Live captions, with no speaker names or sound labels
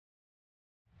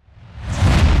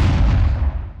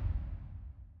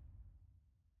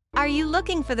Are you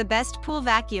looking for the best pool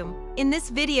vacuum? In this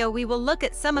video we will look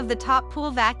at some of the top pool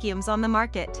vacuums on the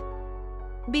market.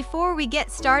 Before we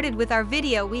get started with our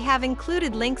video, we have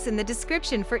included links in the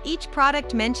description for each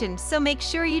product mentioned, so make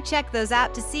sure you check those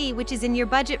out to see which is in your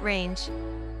budget range.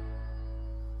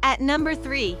 At number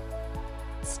 3.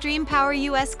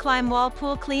 XtremepowerUS Climb Wall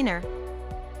Pool Cleaner.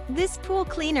 This pool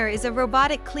cleaner is a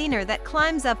robotic cleaner that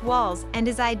climbs up walls and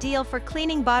is ideal for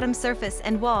cleaning bottom surface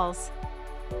and walls.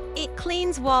 It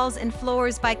cleans walls and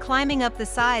floors by climbing up the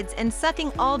sides and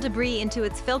sucking all debris into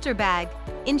its filter bag,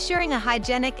 ensuring a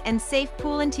hygienic and safe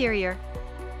pool interior.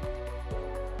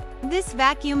 This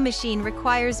vacuum machine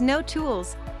requires no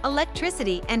tools,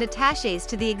 electricity and attaches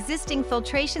to the existing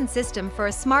filtration system for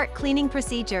a smart cleaning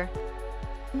procedure.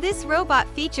 This robot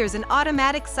features an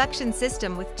automatic suction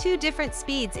system with 2 different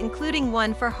speeds, including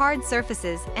one for hard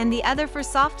surfaces and the other for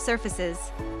soft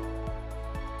surfaces.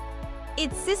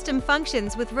 Its system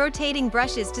functions with rotating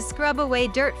brushes to scrub away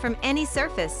dirt from any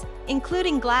surface,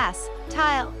 including glass,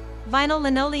 tile, vinyl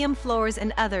linoleum floors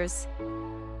and others.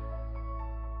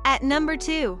 At number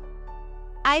 2.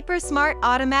 AIPER Smart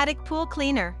Automatic Pool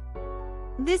Cleaner.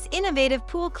 This innovative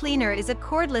pool cleaner is a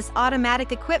cordless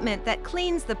automatic equipment that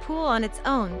cleans the pool on its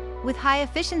own, with high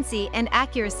efficiency and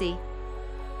accuracy.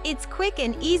 It's quick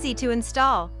and easy to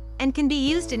install, and can be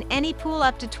used in any pool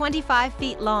up to 25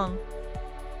 feet long.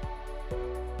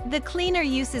 The cleaner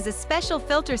uses a special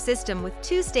filter system with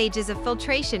 2 stages of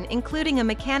filtration, including a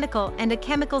mechanical and a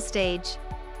chemical stage.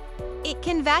 It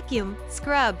can vacuum,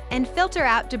 scrub, and filter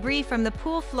out debris from the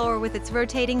pool floor with its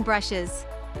rotating brushes.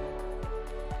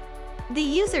 The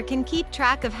user can keep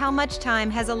track of how much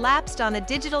time has elapsed on a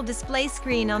digital display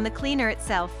screen on the cleaner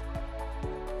itself.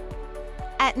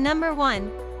 At number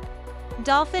 1.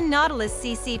 Dolphin Nautilus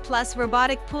CC Plus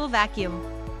Robotic Pool Vacuum.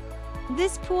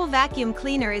 This pool vacuum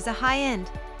cleaner is a high-end,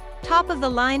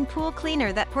 top-of-the-line pool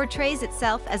cleaner that portrays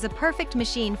itself as a perfect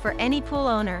machine for any pool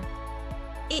owner.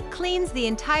 It cleans the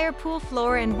entire pool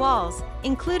floor and walls,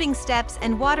 including steps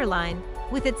and waterline,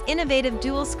 with its innovative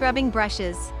dual scrubbing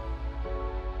brushes.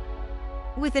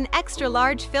 With an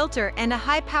extra-large filter and a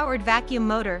high-powered vacuum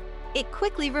motor, it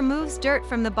quickly removes dirt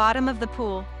from the bottom of the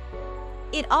pool.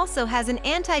 It also has an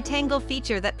anti-tangle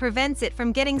feature that prevents it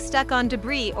from getting stuck on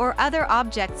debris or other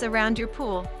objects around your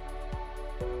pool.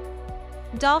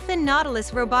 Dolphin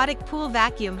Nautilus Robotic Pool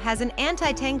Vacuum has an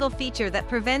anti-tangle feature that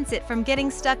prevents it from getting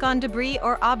stuck on debris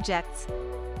or objects.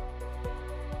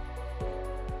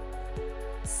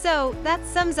 So, that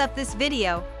sums up this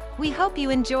video. We hope you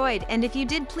enjoyed, and if you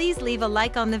did, please leave a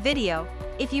like on the video.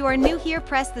 If you are new here,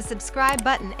 press the subscribe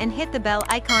button and hit the bell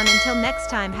icon. Until next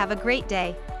time, have a great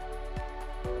day.